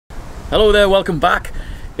Hello there, welcome back.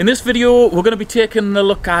 In this video we're going to be taking a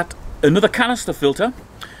look at another canister filter,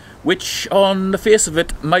 which on the face of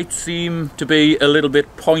it might seem to be a little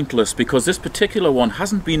bit pointless because this particular one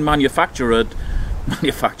hasn't been manufactured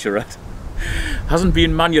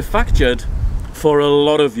for a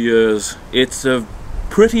lot of years. It's a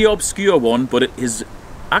pretty obscure one, but it is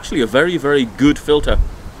actually a very, very good filter.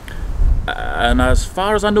 And as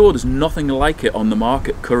far as I know, there's nothing like it on the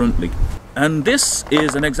market currently. And this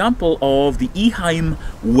is an example of the Eheim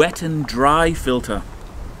wet and dry filter.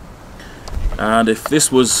 And if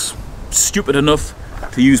this was stupid enough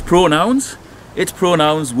to use pronouns, its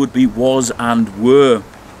pronouns would be was and were.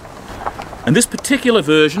 And this particular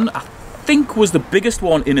version, I think, was the biggest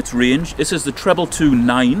one in its range. This is the Treble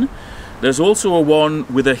 2.9. There's also a one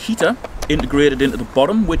with a heater integrated into the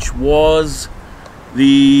bottom, which was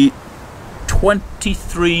the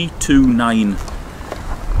 23.29.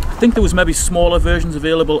 I think there was maybe smaller versions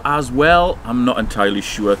available as well. I'm not entirely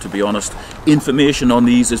sure, to be honest. Information on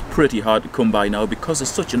these is pretty hard to come by now because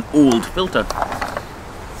it's such an old filter.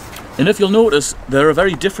 And if you'll notice, they're a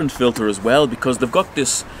very different filter as well because they've got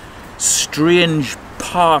this strange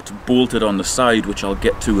part bolted on the side, which I'll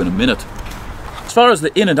get to in a minute. As far as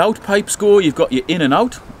the in and out pipes go, you've got your in and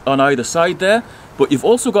out on either side there, but you've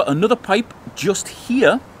also got another pipe just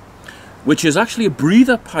here, which is actually a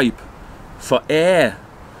breather pipe for air.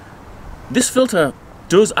 This filter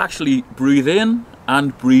does actually breathe in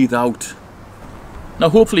and breathe out. Now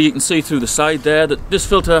hopefully you can see through the side there that this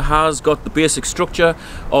filter has got the basic structure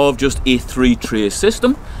of just a 3-tray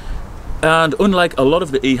system. And unlike a lot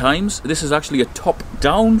of the Eheims, this is actually a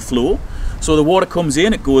top-down flow. So the water comes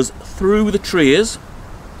in, it goes through the trays,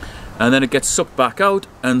 and then it gets sucked back out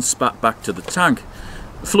and spat back to the tank.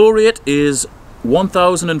 The flow rate is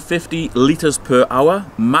 1050 litres per hour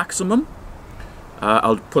maximum.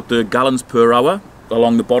 I'll put the gallons per hour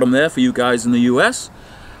along the bottom there for you guys in the US.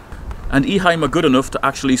 And Eheim are good enough to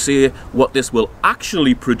actually say what this will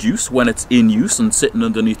actually produce when it's in use and sitting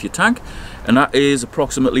underneath your tank. And that is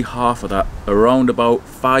approximately half of that, around about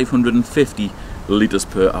 550 litres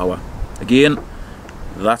per hour. Again,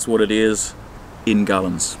 that's what it is in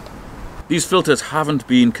gallons. These filters haven't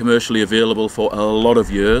been commercially available for a lot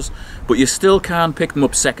of years, but you still can pick them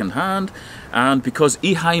up second hand. And because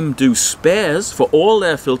Eheim do spares for all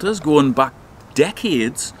their filters going back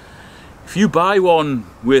decades, if you buy one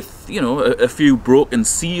with, you know, a few broken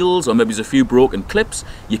seals or maybe there's a few broken clips,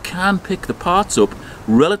 you can pick the parts up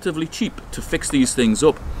relatively cheap to fix these things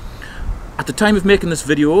up. At the time of making this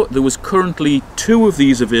video, there was currently 2 of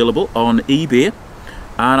these available on eBay,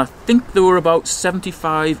 and I think they were about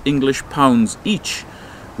 75 English pounds each,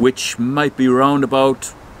 which might be around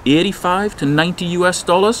about 85 to 90 US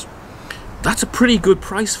dollars. That's a pretty good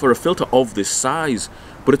price for a filter of this size,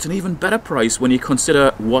 but it's an even better price when you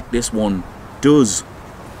consider what this one does.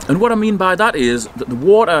 And what I mean by that is that the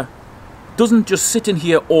water doesn't just sit in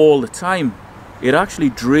here all the time. It actually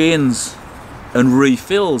drains and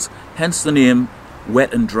refills, hence the name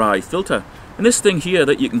wet and dry filter. And this thing here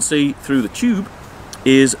that you can see through the tube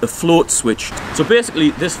is a float switch. So basically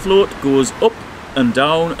this float goes up and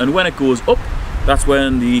down, and when it goes up, that's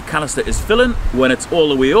when the canister is filling. When it's all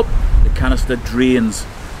the way up, the canister drains.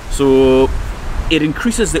 So it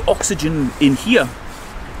increases the oxygen in here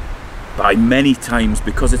by many times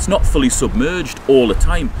because it's not fully submerged all the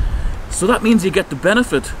time. So that means you get the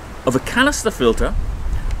benefit of a canister filter,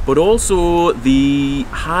 but also the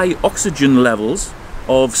high oxygen levels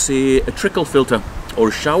of, say, a trickle filter or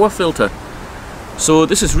a shower filter. So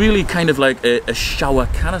this is really kind of like a shower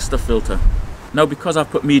canister filter. Now, because I've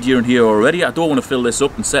put media in here already, I don't want to fill this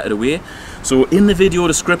up and set it away. So in the video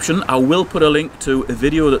description, I will put a link to a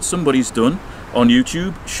video that somebody's done on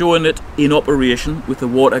YouTube showing it in operation with the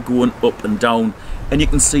water going up and down, and you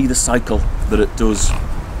can see the cycle that it does.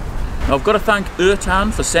 Now, I've got to thank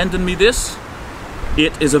Ertan for sending me this.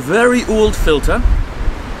 It is a very old filter,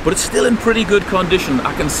 but it's still in pretty good condition.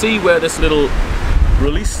 I can see where this little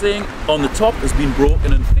release thing on the top has been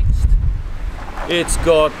broken and fixed. It's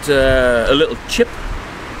got a little chip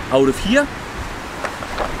out of here,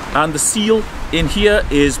 and the seal in here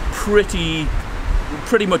is pretty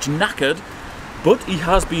much knackered, but he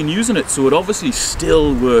has been using it, so it obviously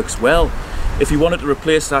still works well. If he wanted to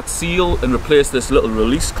replace that seal and replace this little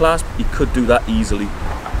release clasp, he could do that easily.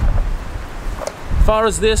 As far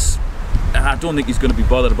as this, I don't think he's going to be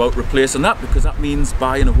bothered about replacing that because that means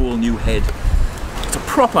buying a whole new head. It's a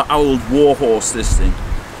proper old warhorse, this thing.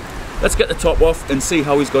 Let's get the top off and see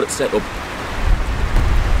how he's got it set up.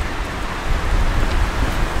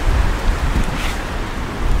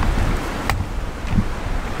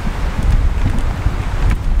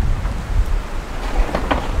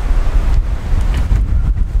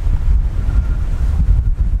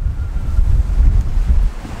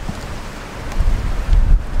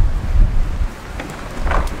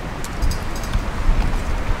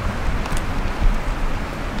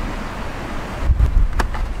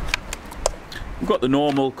 We've got the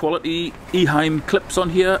normal quality Eheim clips on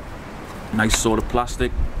here. Nice sort of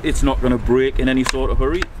plastic. It's not going to break in any sort of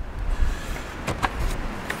hurry.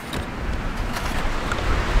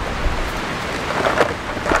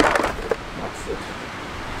 That's it.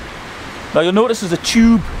 Now you'll notice there's a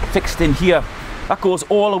tube fixed in here. That goes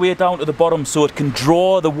all the way down to the bottom so it can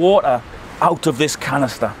draw the water out of this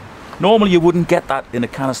canister. Normally you wouldn't get that in a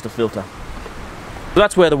canister filter. So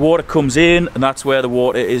that's where the water comes in and that's where the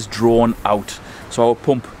water is drawn out. So our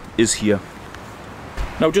pump is here.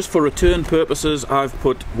 Now just for return purposes, I've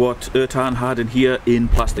put what Ertan had in here in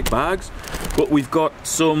plastic bags. But we've got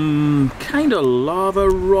some kind of lava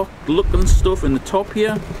rock looking stuff in the top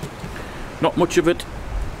here. Not much of it.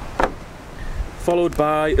 Followed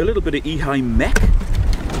by a little bit of Eheim mech.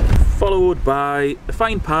 Followed by a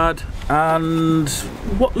fine pad and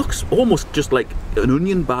what looks almost just like an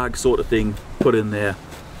onion bag sort of thing put in there.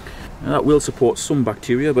 Now that will support some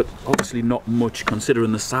bacteria, but obviously not much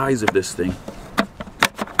considering the size of this thing.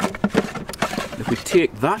 If we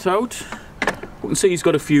take that out, we can see he's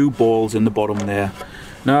got a few balls in the bottom there.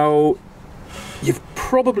 Now, you've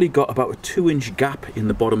probably got about a 2-inch gap in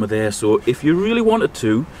the bottom of there, so if you really wanted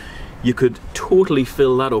to, you could totally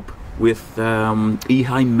fill that up with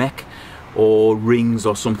Eheim mech or rings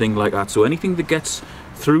or something like that. So anything that gets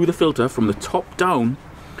through the filter from the top down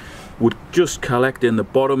would just collect in the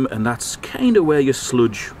bottom, and that's kind of where your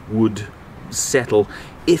sludge would settle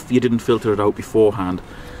if you didn't filter it out beforehand.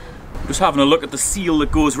 Just having a look at the seal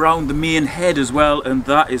that goes around the main head as well, and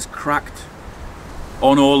that is cracked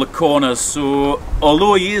on all the corners. So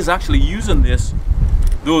although he is actually using this,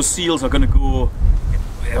 those seals are going to go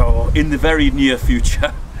in the very near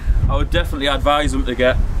future. I would definitely advise them to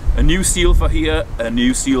get a new seal for here, a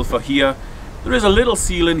new seal for here. There is a little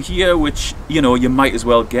seal in here which, you know, you might as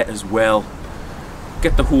well get as well.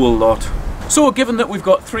 Get the whole lot. So given that we've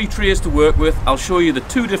got 3 trays to work with, I'll show you the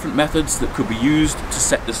 2 different methods that could be used to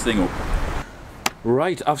set this thing up.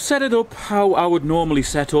 Right, I've set it up how I would normally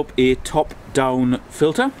set up a top-down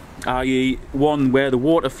filter, i.e. one where the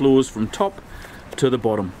water flows from top to the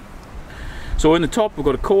bottom. So in the top we've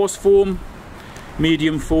got a coarse foam,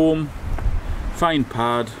 medium foam, fine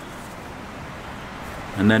pad,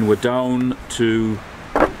 and then we're down to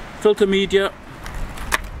filter media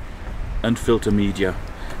and filter media.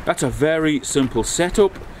 That's a very simple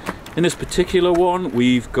setup. In this particular one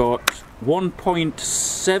we've got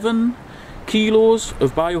 1.7 kilos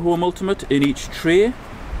of Biohome Ultimate in each tray,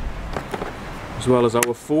 as well as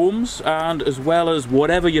our foams and as well as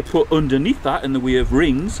whatever you put underneath that in the way of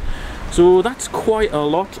rings. So that's quite a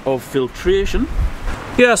lot of filtration.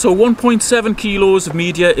 Yeah, so 1.7 kilos of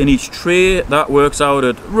media in each tray. That works out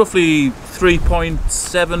at roughly 3.74,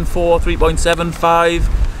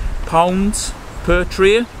 3.75 pounds per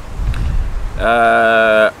tray.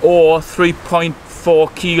 Or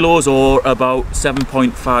 3.4 kilos or about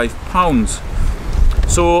 7.5 pounds.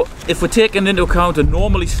 So if we're taking into account a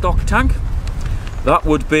normally stocked tank, that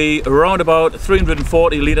would be around about a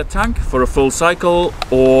 340 litre tank for a full cycle,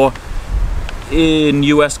 or in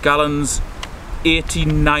US gallons,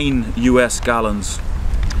 89 US gallons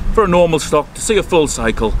for a normal stock to see a full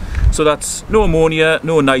cycle. So that's no ammonia,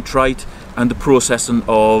 no nitrite, and the processing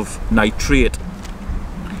of nitrate.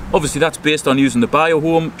 Obviously that's based on using the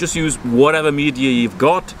Biohome. Just use whatever media you've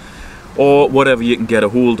got or whatever you can get a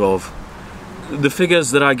hold of. The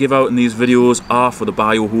figures that I give out in these videos are for the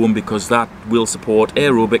Biohome because that will support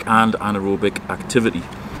aerobic and anaerobic activity.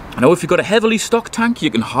 Now if you've got a heavily stocked tank, you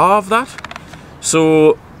can halve that.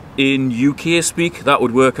 So in UK speak, that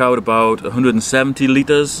would work out about 170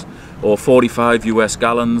 litres or 45 US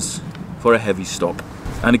gallons for a heavy stock.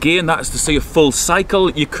 And again, that is to see a full cycle.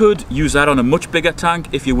 You could use that on a much bigger tank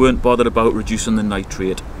if you weren't bothered about reducing the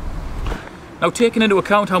nitrate. Now, taking into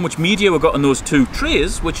account how much media we've got in those 2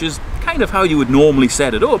 trays, which is kind of how you would normally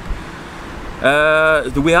set it up,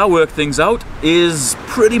 the way I work things out is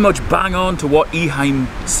pretty much bang on to what Eheim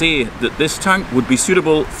say, that this tank would be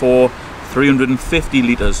suitable for 350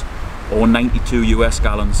 litres or 92 US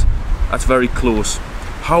gallons. That's very close.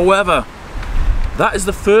 However, that is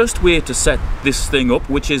the first way to set this thing up,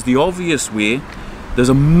 which is the obvious way. There's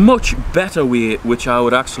a much better way which I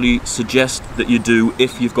would actually suggest that you do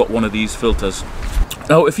if you've got one of these filters.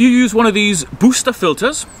 Now if you use one of these booster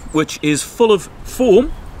filters, which is full of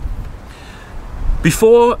foam,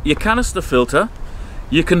 before your canister filter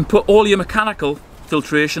you can put all your mechanical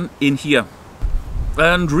filtration in here.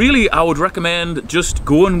 And really I would recommend just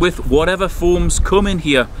going with whatever foams come in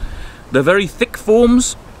here. They're very thick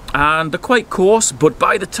foams and they're quite coarse, but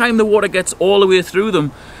by the time the water gets all the way through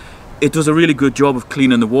them, it does a really good job of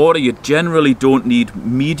cleaning the water. You generally don't need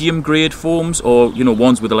medium grade foams, or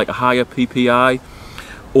ones with like a higher PPI,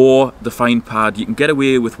 or the fine pad. You can get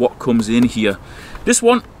away with what comes in here. This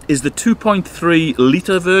one is the 2.3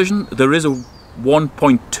 litre version. There is a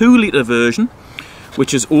 1.2 litre version,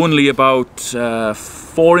 which is only about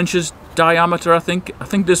 4 inches diameter, I think. I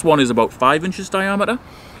think this one is about 5 inches diameter,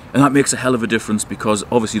 and that makes a hell of a difference because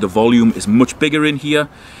obviously the volume is much bigger in here.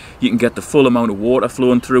 You can get the full amount of water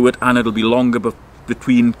flowing through it, and it'll be longer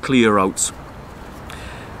between clear outs.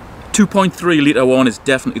 2.3 litre one is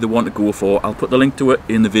definitely the one to go for. I'll put the link to it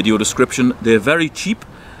in the video description. They're very cheap,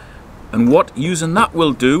 and what using that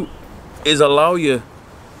will do is allow you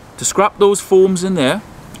to scrap those foams in there,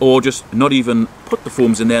 or just not even put the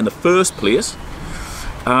foams in there in the first place,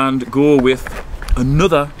 and go with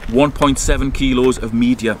another 1.7 kilos of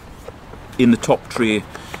media in the top tray.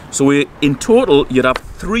 So in total you'd have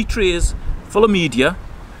 3 trays full of media,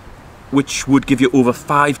 which would give you over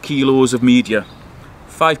 5 kilos of media.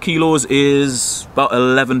 5 kilos is about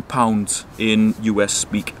 11 pounds in US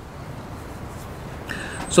speak.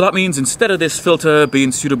 So that means instead of this filter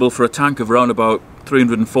being suitable for a tank of around about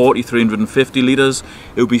 340, 350 litres,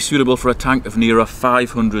 it would be suitable for a tank of nearer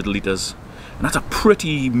 500 litres. And that's a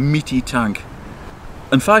pretty meaty tank.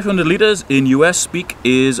 And 500 litres in US speak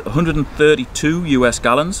is 132 US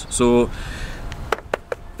gallons. So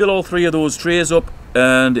fill all 3 of those trays up,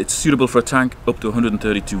 and it's suitable for a tank up to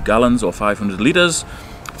 132 gallons or 500 litres.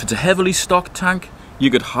 If it's a heavily stocked tank, you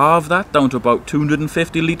could halve that down to about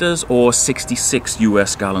 250 litres or 66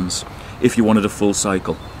 US gallons if you wanted a full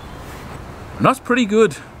cycle. And that's pretty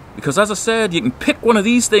good, because as I said, you can pick one of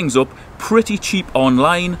these things up pretty cheap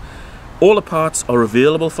online. All the parts are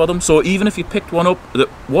available for them, so even if you picked one up that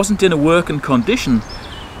wasn't in a working condition,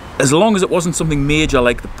 as long as it wasn't something major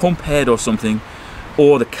like the pump head or something,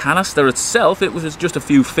 or the canister itself, it was just a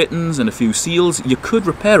few fittings and a few seals, you could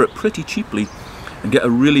repair it pretty cheaply and get a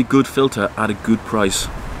really good filter at a good price.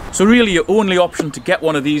 So really your only option to get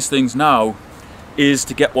one of these things now is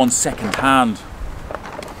to get one second hand.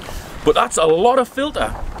 But that's a lot of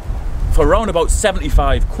filter for around about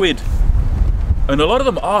 75 quid. And a lot of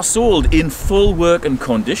them are sold in full working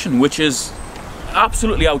condition, which is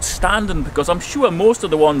absolutely outstanding, because I'm sure most of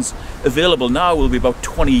the ones available now will be about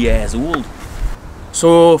 20 years old.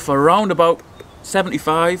 So for around about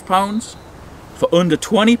 £75, for under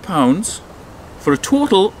 £20, for a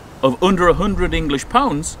total of under £100 English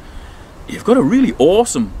pounds, you've got a really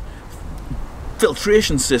awesome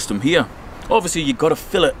filtration system here. Obviously you've got to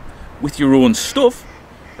fill it with your own stuff,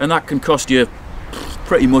 and that can cost you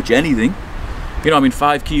pretty much anything.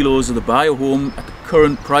 5 kilos of the Biohome at the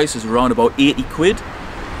current price is around about 80 quid.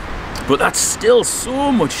 But that's still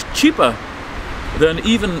so much cheaper than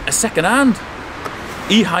even a second-hand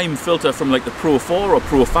Eheim filter from like the Pro 4 or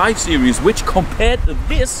Pro 5 series, which compared to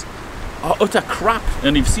this are utter crap.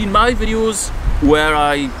 And you've seen my videos where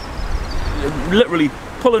I literally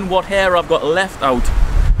pulling what hair I've got left out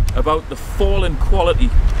about the fallen quality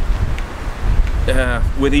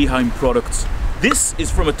with Eheim products. This is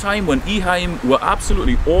from a time when Eheim were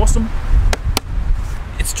absolutely awesome.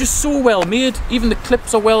 It's just so well made. Even the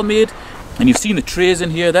clips are well made. And you've seen the trays in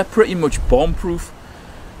here, they're pretty much bomb proof.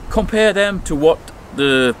 Compare them to what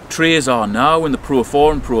the trays are now in the Pro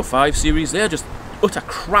 4 and Pro 5 series. They're just utter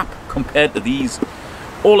crap compared to these.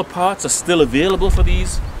 All the parts are still available for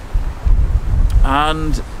these.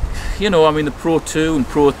 And the Pro 2 and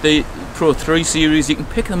Pro 3 series, you can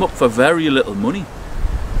pick them up for very little money.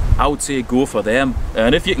 I would say go for them.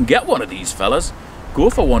 And if you can get one of these fellas, go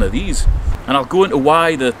for one of these. And I'll go into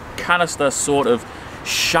why the canister sort of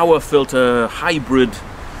shower filter hybrid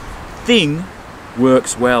thing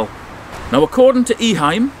works well. Now, according to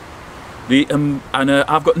Eheim,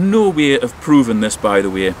 I've got no way of proving this, by the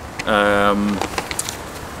way,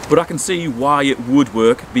 but I can see why it would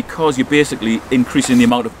work, because you're basically increasing the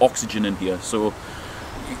amount of oxygen in here. So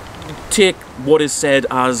take what is said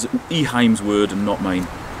as Eheim's word and not mine.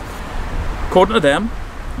 According to them,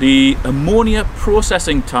 the ammonia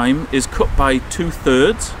processing time is cut by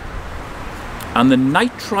 2/3, and the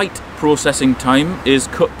nitrite processing time is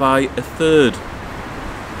cut by 1/3.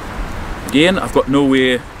 Again, I've got no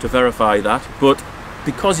way to verify that, but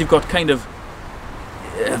because you've got kind of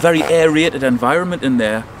a very aerated environment in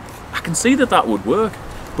there, I can see that that would work.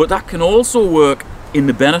 But that can also work in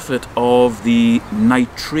the benefit of the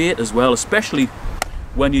nitrate as well, especially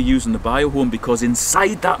when you're using the Biohome, because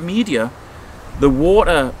inside that media, the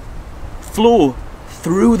water flow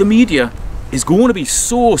through the media is going to be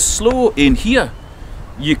so slow in here,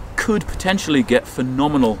 you could potentially get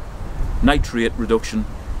phenomenal nitrate reduction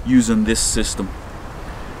using this system.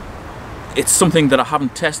 It's something that I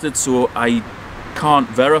haven't tested, so I can't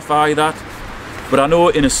verify that. But I know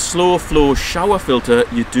in a slow flow shower filter,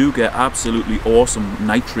 you do get absolutely awesome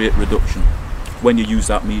nitrate reduction when you use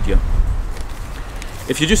that media.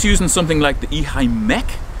 If you're just using something like the Eheim mech,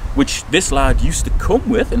 which this lad used to come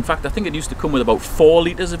with, in fact I think it used to come with about 4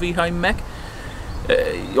 litres of Eheim mech,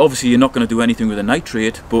 obviously you're not going to do anything with a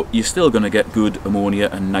nitrate, but you're still going to get good ammonia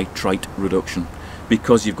and nitrite reduction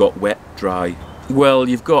because you've got wet, dry. Well,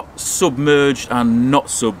 you've got submerged and not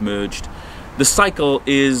submerged. The cycle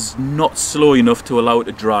is not slow enough to allow it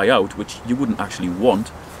to dry out, which you wouldn't actually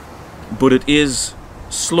want, but it is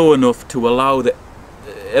slow enough to allow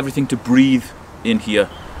everything to breathe in here.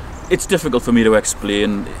 It's difficult for me to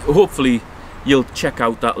explain. Hopefully you'll check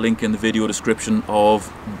out that link in the video description of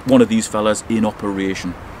one of these fellas in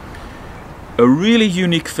operation. A really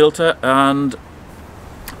unique filter, and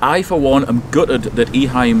I for one am gutted that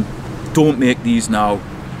Eheim don't make these now.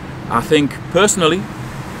 I think personally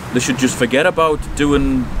they should just forget about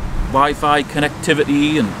doing Wi-Fi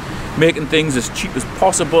connectivity and making things as cheap as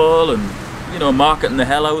possible and, you know, marketing the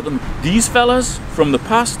hell out of them. These fellas from the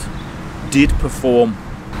past did perform.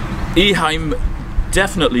 Eheim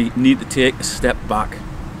definitely need to take a step back.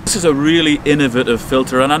 This is a really innovative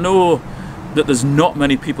filter, and I know that there's not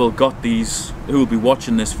many people got these who will be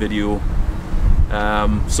watching this video,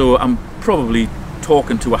 so I'm probably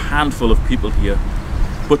talking to a handful of people here.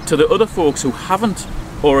 But to the other folks who haven't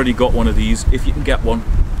already got one of these, if you can get one,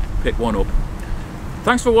 pick one up.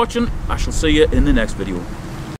 Thanks for watching. I shall see you in the next video.